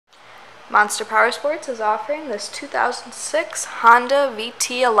Monster Powersports is offering this 2006 Honda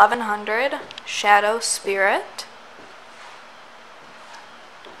VT1100 Shadow Spirit.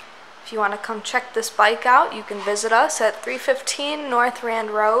 If you want to come check this bike out, you can visit us at 315 North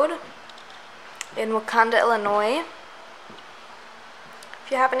Rand Road in Wauconda, Illinois.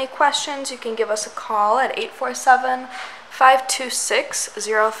 If you have any questions, you can give us a call at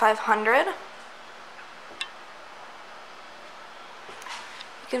 847-526-0500.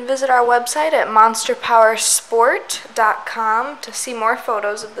 You can visit our website at monsterpowersport.com to see more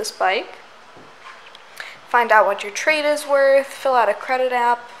photos of this bike. Find out what your trade is worth, fill out a credit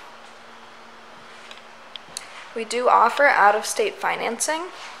app. We do offer out-of-state financing.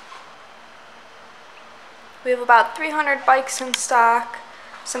 We have about 300 bikes in stock,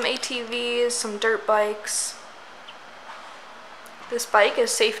 some ATVs, some dirt bikes. This bike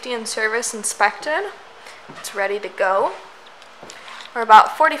is safety and service inspected. It's ready to go. We're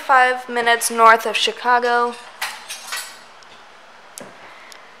about 45 minutes north of Chicago.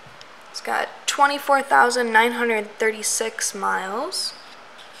 It's got 24,936 miles.